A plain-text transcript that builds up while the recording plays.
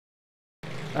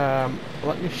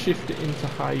Let me shift it into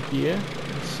high gear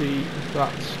and see if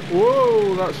that's...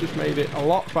 Whoa, that's just made it a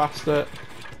lot faster.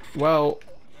 Well,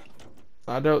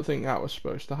 I don't think that was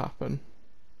supposed to happen.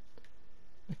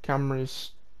 The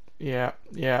camera's... Yeah,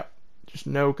 just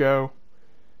no go.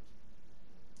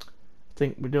 I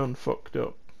think we're done fucked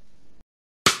up.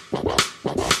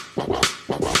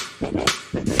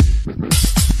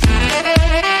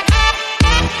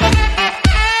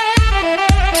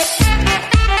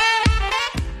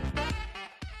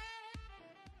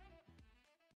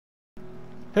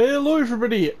 Hello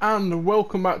everybody and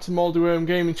welcome back to MoldyWorm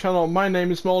Gaming Channel. My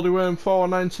name is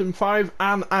MoldyWorm41975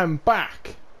 and I'm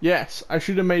back. Yes, I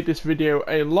should have made this video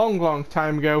a long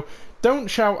time ago. Don't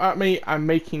shout at me, I'm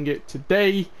making it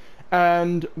today.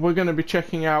 And we're going to be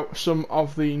checking out some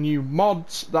of the new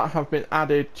mods that have been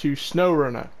added to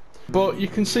SnowRunner. But you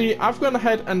can see I've gone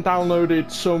ahead and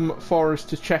downloaded some for us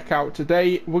to check out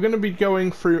today. We're going to be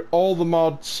going through all the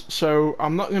mods, so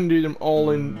I'm not going to do them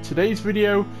all in today's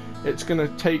video. It's going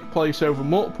to take place over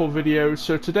multiple videos.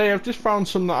 So today I've just found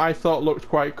some that I thought looked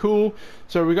quite cool.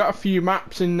 So we got a few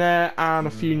maps in there and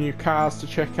a few new cars to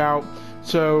check out.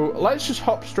 So let's just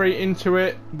hop straight into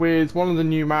it with one of the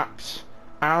new maps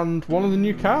and one of the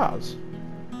new cars.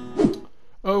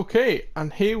 Okay,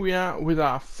 and here we are with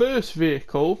our first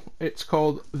vehicle. It's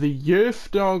called the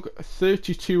Yerfdog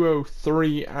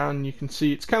 3203, and you can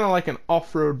see it's kind of like an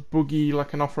off-road buggy,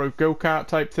 like an off-road go-kart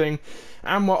type thing.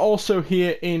 And we're also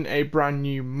here in a brand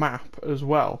new map as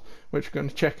well, which we're going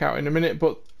to check out in a minute.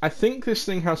 But I think this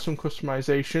thing has some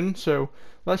customization, so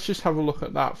let's just have a look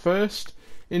at that first.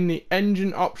 In the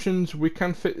engine options, we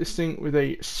can fit this thing with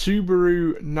a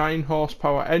Subaru 9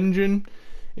 horsepower engine.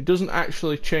 It doesn't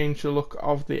actually change the look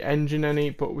of the engine any,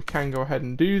 but we can go ahead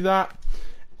and do that.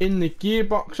 In the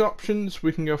gearbox options,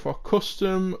 we can go for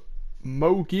custom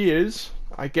Mo gears.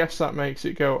 I guess that makes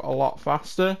it go a lot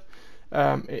faster.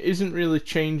 It isn't really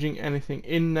changing anything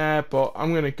in there, but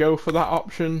I'm going to go for that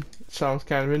option. It sounds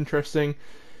kind of interesting.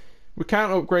 We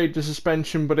can't upgrade the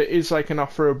suspension, but it is like an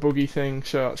off-road buggy thing,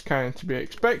 so that's kind of to be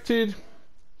expected.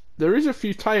 There is a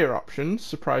few tyre options,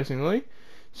 surprisingly.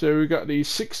 So we've got these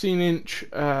 16-inch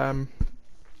kind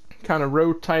of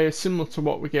road tyres, similar to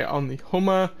what we get on the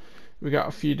Hummer. We got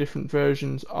a few different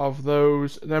versions of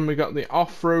those. Then we got the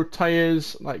off-road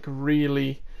tyres, like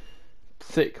really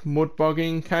thick mud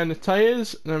bogging kind of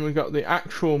tyres. And then we got the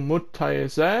actual mud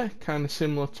tyres there, kind of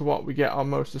similar to what we get on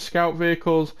most of the Scout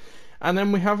vehicles. And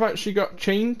then we have actually got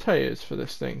chain tyres for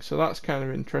this thing, so that's kind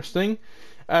of interesting.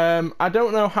 I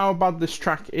don't know how bad this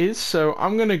track is, so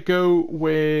I'm going to go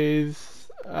with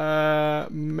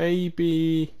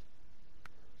maybe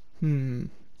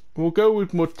we'll go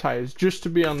with mud tyres just to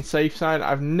be on the safe side.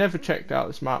 I've never checked out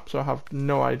this map, so I have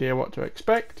no idea what to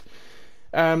expect.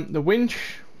 The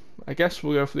winch, I guess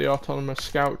we'll go for the autonomous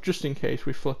Scout just in case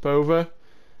we flip over.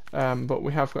 But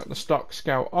we have got the stock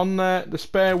Scout on there. The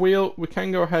spare wheel, we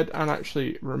can go ahead and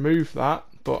actually remove that,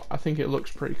 but I think it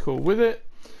looks pretty cool with it.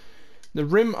 The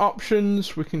rim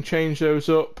options, we can change those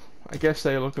up. I guess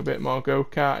they look a bit more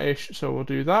go-kart-ish, so we'll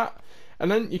do that. And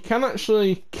then you can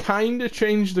actually kind of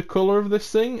change the colour of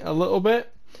this thing a little bit.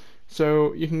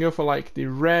 So you can go for like the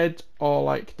red or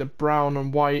like the brown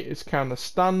and white is kind of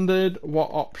standard.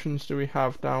 What options do we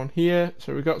have down here?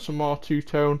 So we've got some more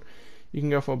two-tone. You can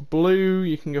go for blue,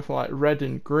 you can go for like red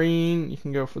and green, you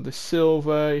can go for the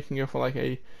silver, you can go for like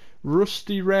a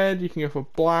rusty red, you can go for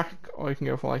black, or you can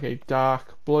go for like a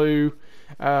dark blue.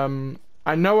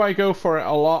 I know I go for it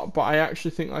a lot, but I actually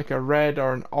think like a red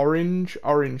or an orange.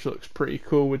 Orange looks pretty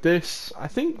cool with this. I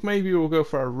think maybe we'll go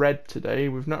for a red today.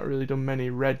 We've not really done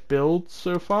many red builds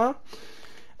so far.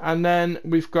 And then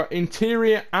we've got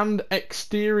interior and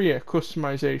exterior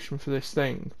customization for this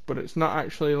thing, but it's not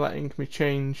actually letting me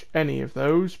change any of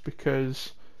those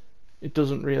because it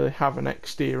doesn't really have an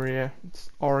exterior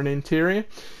or an interior.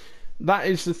 That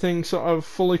is the thing sort of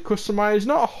fully customized.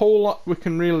 Not a whole lot we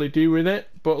can really do with it,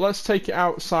 but let's take it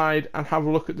outside and have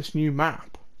a look at this new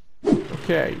map.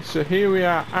 Okay, so here we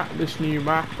are at this new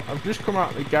map. I've just come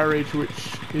out of the garage,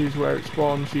 which is where it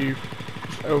spawns you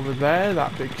just over there,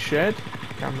 that big shed.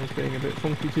 Camera's being a bit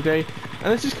funky today,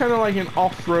 and this is kind of like an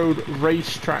off-road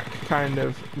racetrack kind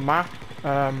of map.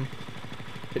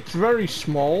 It's very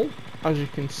small, as you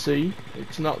can see.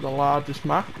 It's not the largest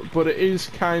map, but it is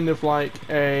kind of like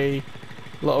a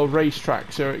little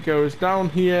racetrack. So it goes down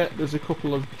here, there's a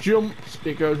couple of jumps,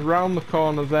 it goes round the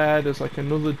corner there, there's like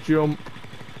another jump,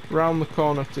 round the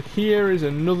corner to here is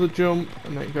another jump,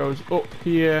 and then it goes up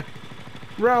here,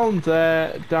 round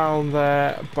there, down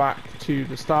there, back to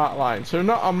the start line. So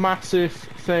not a massive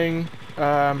thing,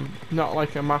 not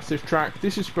like a massive track.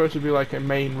 This is supposed to be like a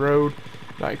main road.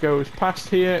 that goes past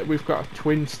here. We've got a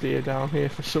twin steer down here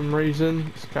for some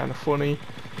reason. It's kind of funny.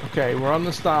 Okay, we're on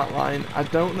the start line. I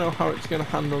don't know how it's going to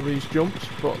handle these jumps,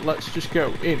 but let's just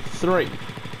go in 3,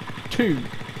 2,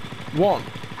 1.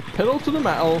 Pedal to the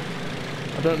metal.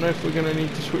 I don't know if we're going to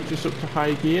need to switch this up to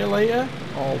high gear later,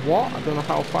 or what. I don't know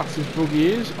how fast this buggy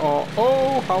is, or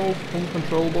how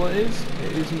uncontrollable it is.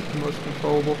 It isn't the most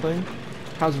controllable thing.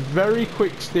 It has very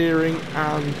quick steering,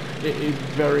 and it is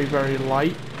very, very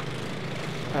light.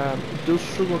 It does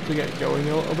struggle to get going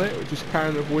a little bit, which is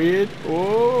kind of weird.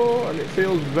 Oh, and it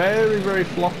feels very, very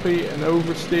floppy and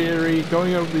oversteery.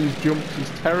 Going over these jumps is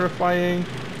terrifying.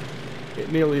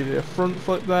 It nearly did a front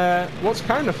flip there. What's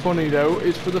kind of funny though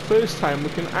is for the first time we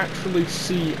can actually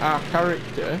see our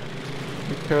character,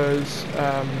 because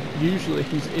usually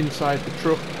he's inside the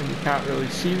truck and you can't really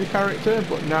see the character,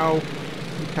 but now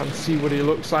you can see what he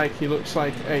looks like. He looks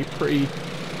like a pretty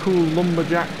cool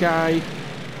lumberjack guy.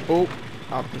 Oh,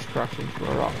 I've just crashed into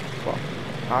a rock. Fuck.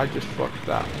 I just fucked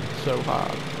that so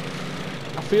hard.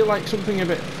 I feel like something a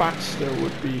bit faster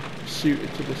would be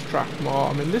suited to this track more.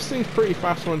 I mean, this thing's pretty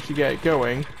fast once you get it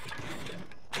going,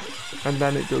 and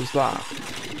then it does that.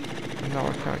 And now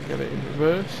I can't get it in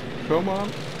reverse. Come on.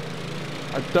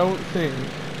 I don't think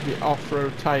the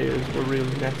off-road tyres were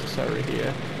really necessary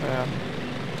here.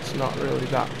 It's not really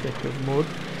that thick of mud.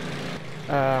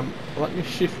 Let me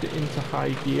shift it into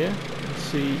high gear and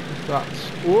see if that's...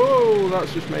 Whoa!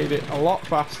 That's just made it a lot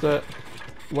faster.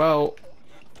 Well,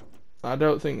 I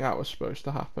don't think that was supposed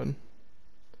to happen.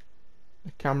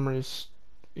 The camera's...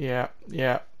 Yeah,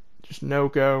 just no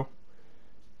go.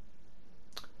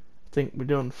 I think we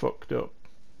done fucked up.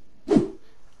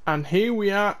 And here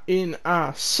we are in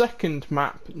our second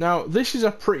map. Now, this is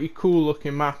a pretty cool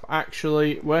looking map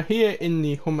actually. We're here in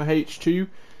the Hummer H2.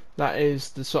 That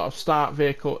is the sort of start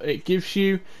vehicle it gives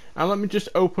you. And let me just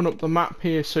open up the map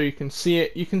here so you can see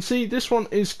it. You can see this one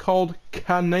is called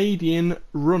Canadian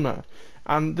Runner.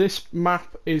 And this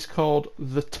map is called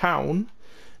The Town.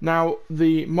 Now,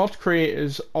 the mod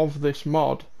creators of this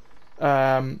mod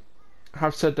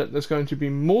have said that there's going to be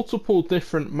multiple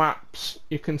different maps.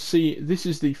 You can see this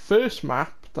is the first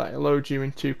map that it loads you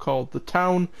into called The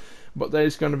Town, but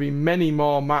there's going to be many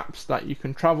more maps that you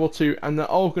can travel to, and they're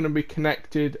all going to be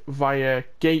connected via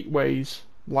gateways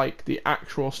like the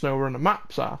actual SnowRunner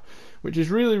maps are, which is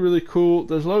really, really cool.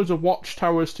 There's loads of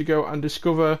watchtowers to go and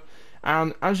discover.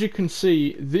 And as you can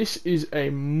see, this is a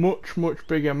much, much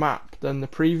bigger map than the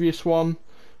previous one,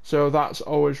 so that's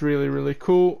always really, really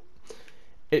cool.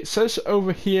 It says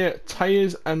over here,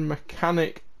 tyres and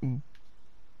mechanic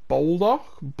Bulldog?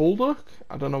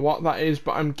 I don't know what that is,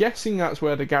 but I'm guessing that's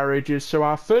where the garage is. So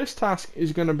our first task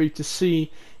is going to be to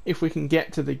see if we can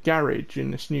get to the garage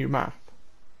in this new map.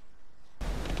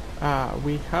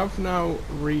 We have now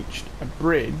reached a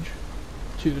bridge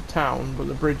to the town, but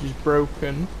the bridge is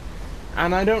broken.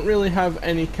 And I don't really have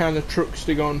any kind of trucks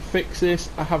to go and fix this.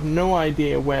 I have no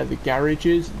idea where the garage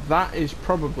is. That is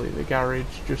probably the garage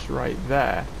just right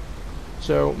there.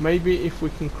 So maybe if we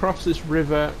can cross this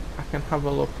river, I can have a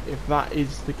look if that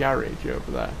is the garage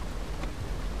over there.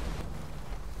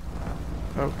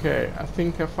 Okay, I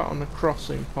think I found a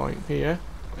crossing point here.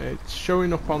 It's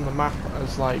showing up on the map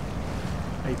as like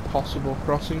a possible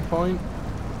crossing point.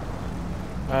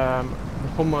 The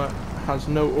Hummer has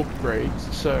no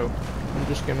upgrades, so I'm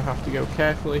just going to have to go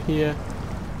carefully here.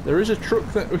 There is a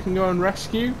truck that we can go and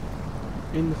rescue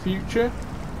in the future.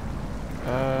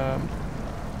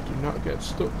 Do not get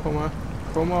stuck, Hummer.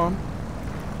 Come on.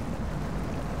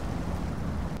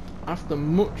 After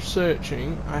much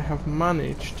searching, I have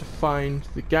managed to find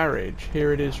the garage.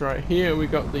 Here it is right here. We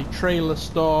got the trailer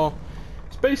store.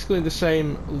 It's basically the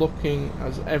same looking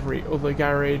as every other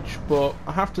garage, but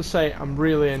I have to say I'm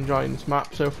really enjoying this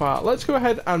map so far. Let's go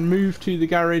ahead and move to the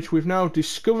garage. We've now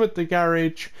discovered the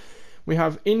garage. We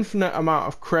have infinite amount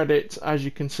of credits, as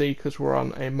you can see, because we're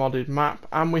on a modded map,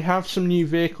 and we have some new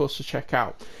vehicles to check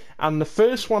out. And the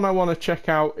first one I want to check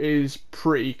out is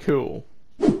pretty cool.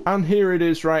 And here it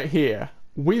is right here.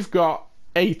 We've got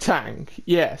a tank.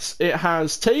 Yes, it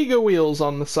has Tega wheels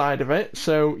on the side of it,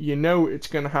 so you know it's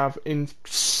going to have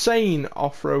insane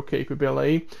off-road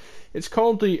capability. It's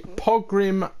called the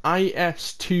Pogrim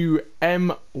IS2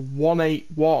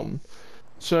 M181.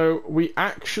 So we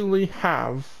actually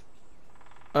have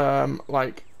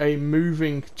like a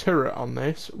moving turret on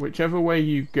this. Whichever way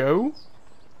you go,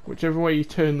 whichever way you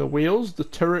turn the wheels, the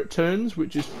turret turns,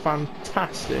 which is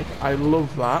fantastic. I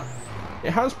love that.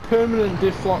 It has permanent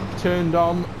diff lock turned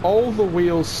on. All the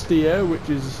wheels steer, which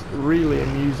is really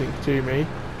amusing to me.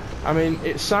 I mean,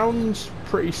 it sounds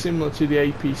pretty similar to the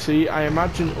APC. I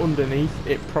imagine underneath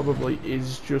it probably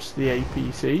is just the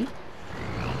APC.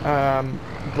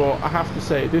 But I have to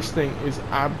say, this thing is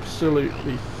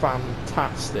absolutely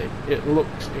fantastic. It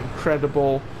looks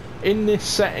incredible in this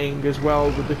setting as well,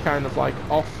 with the kind of like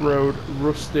off-road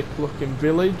rustic looking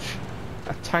village.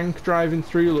 A tank driving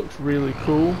through looks really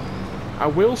cool. I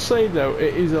will say though,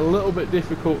 it is a little bit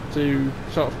difficult to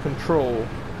sort of control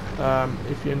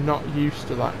if you're not used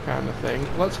to that kind of thing.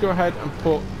 Let's go ahead and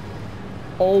put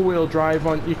all-wheel drive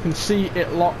on. You can see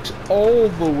it locks all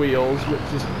the wheels, which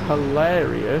is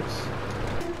hilarious.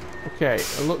 Okay,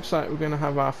 it looks like we're going to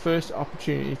have our first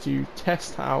opportunity to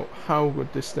test out how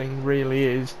good this thing really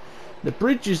is. The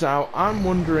bridge is out. I'm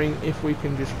wondering if we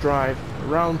can just drive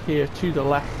around here to the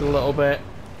left a little bit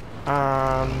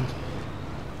and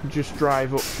just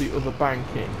drive up the other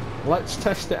banking. Let's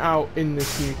test it out in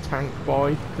this new tank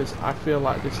boy, because I feel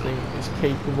like this thing is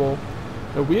capable.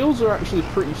 The wheels are actually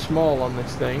pretty small on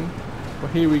this thing,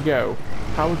 but here we go.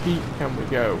 How deep can we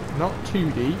go? Not too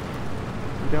deep.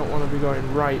 We don't want to be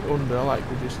going right under like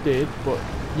we just did, but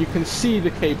you can see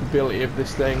the capability of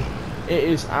this thing. It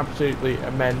is absolutely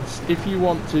immense. If you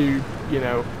want to, you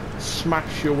know,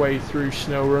 smash your way through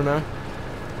SnowRunner,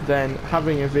 then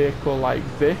having a vehicle like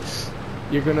this,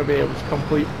 you're going to be able to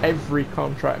complete every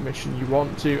contract mission you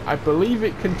want to. I believe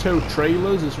it can tow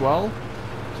trailers as well,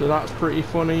 so that's pretty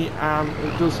funny, and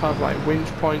it does have like winch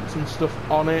points and stuff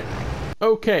on it.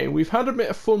 Okay, we've had a bit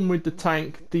of fun with the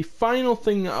tank. The final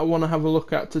thing that I want to have a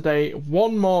look at today,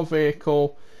 one more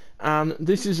vehicle, and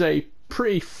this is a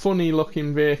pretty funny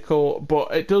looking vehicle,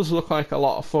 but it does look like a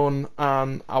lot of fun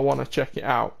and I want to check it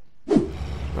out.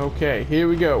 Okay, here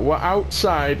we go. We're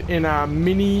outside in our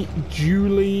mini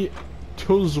Julie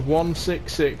Tuz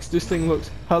 166. This thing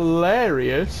looks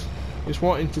hilarious. It's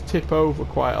wanting to tip over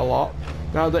quite a lot.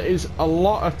 Now there is a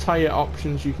lot of tyre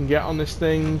options you can get on this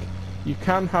thing. You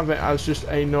can have it as just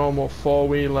a normal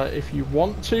four-wheeler if you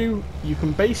want to. You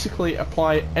can basically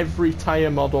apply every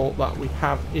tyre model that we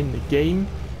have in the game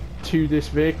to this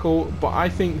vehicle, but I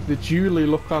think the Julie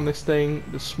look on this thing,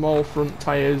 the small front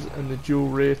tyres and the dual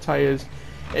rear tyres,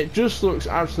 it just looks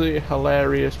absolutely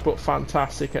hilarious but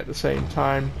fantastic at the same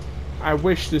time. I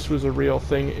wish this was a real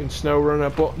thing in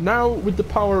SnowRunner, but now with the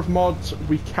power of mods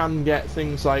we can get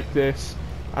things like this,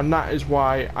 and that is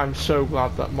why I'm so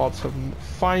glad that mods have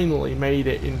finally made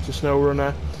it into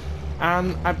SnowRunner.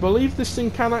 And I believe this thing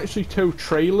can actually tow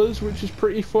trailers, which is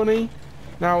pretty funny.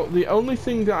 Now the only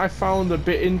thing that I found a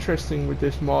bit interesting with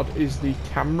this mod is the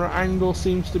camera angle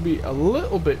seems to be a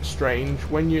little bit strange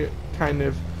when you kind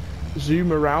of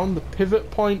zoom around. The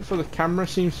pivot point for the camera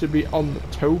seems to be on the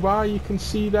tow bar, you can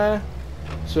see there.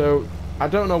 So I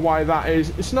don't know why that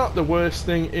is. It's not the worst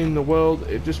thing in the world,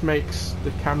 it just makes the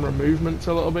camera movements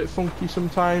a little bit funky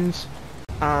sometimes.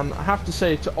 And I have to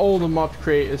say to all the mod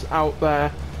creators out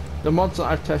there, the mods that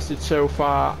I've tested so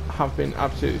far have been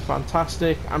absolutely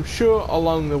fantastic. I'm sure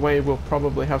along the way we'll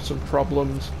probably have some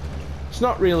problems. It's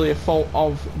not really a fault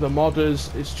of the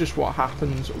modders, it's just what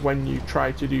happens when you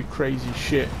try to do crazy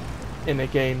shit in a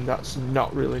game that's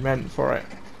not really meant for it.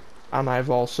 And I've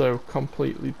also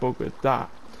completely buggered that.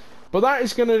 But that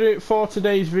is going to do it for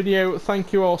today's video.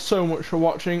 Thank you all so much for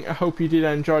watching. I hope you did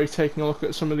enjoy taking a look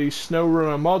at some of these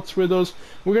SnowRunner mods with us.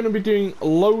 We're going to be doing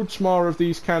loads more of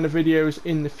these kind of videos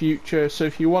in the future, so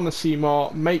if you want to see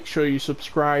more, make sure you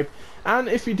subscribe. And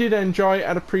if you did enjoy,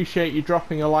 I'd appreciate you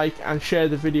dropping a like and share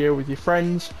the video with your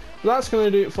friends. But that's going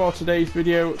to do it for today's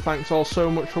video. Thanks all so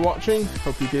much for watching.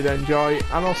 Hope you did enjoy,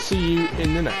 and I'll see you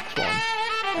in the next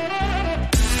one.